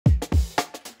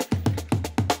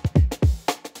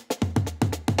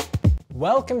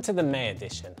Welcome to the May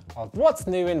edition of What's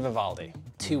New in Vivaldi.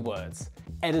 2 words,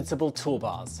 Editable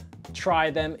Toolbars. Try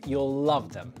them, you'll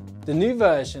love them. The new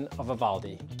version of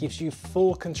Vivaldi gives you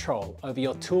full control over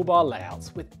your toolbar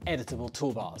layouts with Editable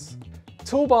Toolbars.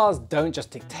 Toolbars don't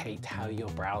just dictate how your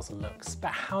browser looks,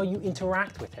 but how you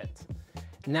interact with it.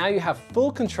 Now you have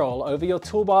full control over your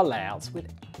toolbar layouts with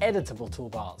Editable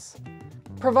Toolbars.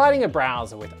 Providing a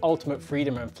browser with ultimate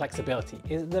freedom and flexibility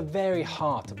is at the very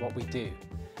heart of what we do.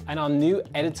 And our new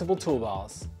Editable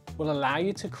Toolbars will allow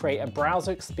you to create a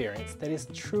browser experience that is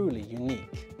truly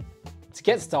unique. To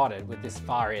get started with this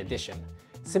fiery edition,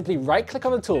 simply right-click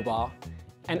on the toolbar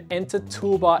and enter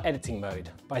Toolbar Editing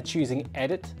mode by choosing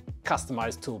Edit,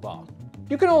 Customize Toolbar.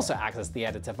 You can also access the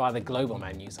editor via the global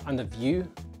menus under View,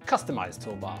 Customize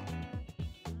Toolbar.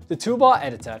 The Toolbar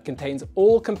Editor contains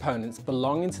all components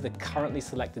belonging to the currently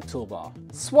selected toolbar.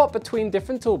 Swap between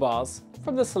different toolbars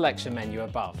from the selection menu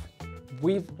above.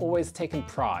 We've always taken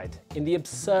pride in the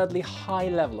absurdly high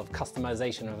level of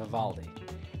customization of Vivaldi,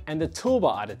 and the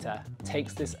Toolbar Editor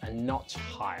takes this a notch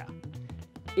higher.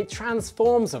 It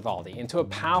transforms Vivaldi into a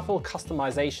powerful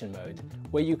customization mode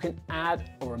where you can add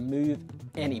or remove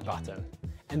any button,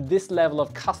 and this level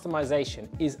of customization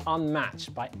is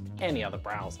unmatched by any other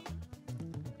browser.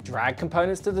 Drag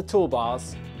components to the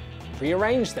toolbars,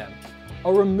 rearrange them,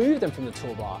 or remove them from the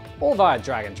toolbar, all via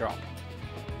drag and drop.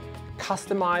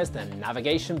 Customize the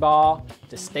navigation bar,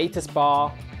 the status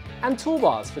bar, and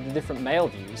toolbars for the different mail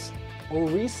views, or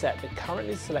reset the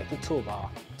currently selected toolbar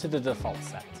to the default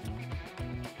set.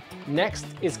 Next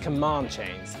is command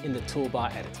chains in the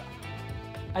Toolbar Editor.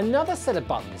 Another set of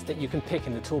buttons that you can pick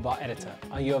in the Toolbar Editor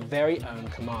are your very own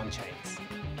command chains.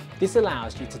 This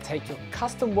allows you to take your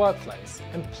custom workflows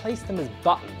and place them as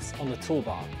buttons on the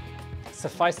toolbar.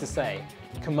 Suffice to say,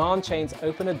 command chains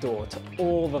open a door to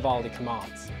all Vivaldi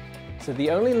commands, so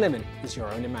the only limit is your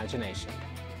own imagination.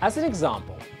 As an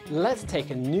example, let's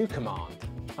take a new command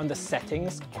under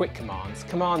Settings, Quick Commands,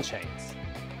 Command Chains.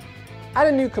 Add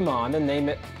a new command and name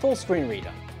it Full Screen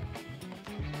Reader.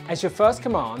 As your first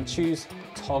command, choose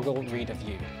Toggle Reader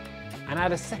View and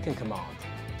add a second command,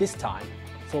 this time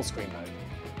Full Screen Mode.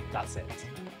 That's it.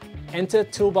 Enter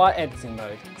Toolbar Editing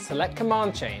mode, select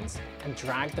Command Chains and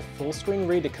drag the Full Screen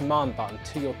Reader command button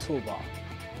to your toolbar.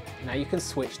 Now you can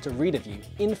switch to Reader View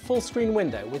in full screen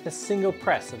window with a single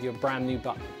press of your brand new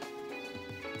button.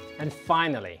 And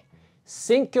finally,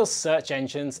 sync your search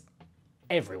engines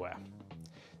everywhere.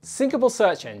 Syncable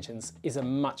search engines is a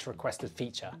much requested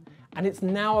feature, and it's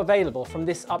now available from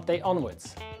this update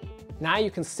onwards. Now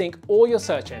you can sync all your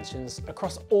search engines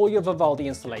across all your Vivaldi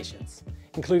installations,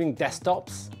 including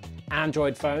desktops,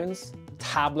 Android phones,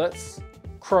 tablets,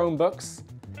 Chromebooks,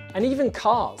 and even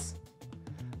cars.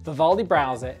 Vivaldi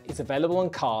Browser is available on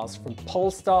cars from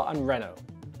Polestar and Renault.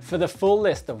 For the full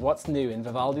list of what's new in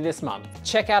Vivaldi this month,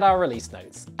 check out our release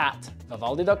notes at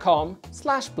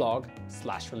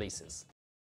vivaldi.com/blog/releases.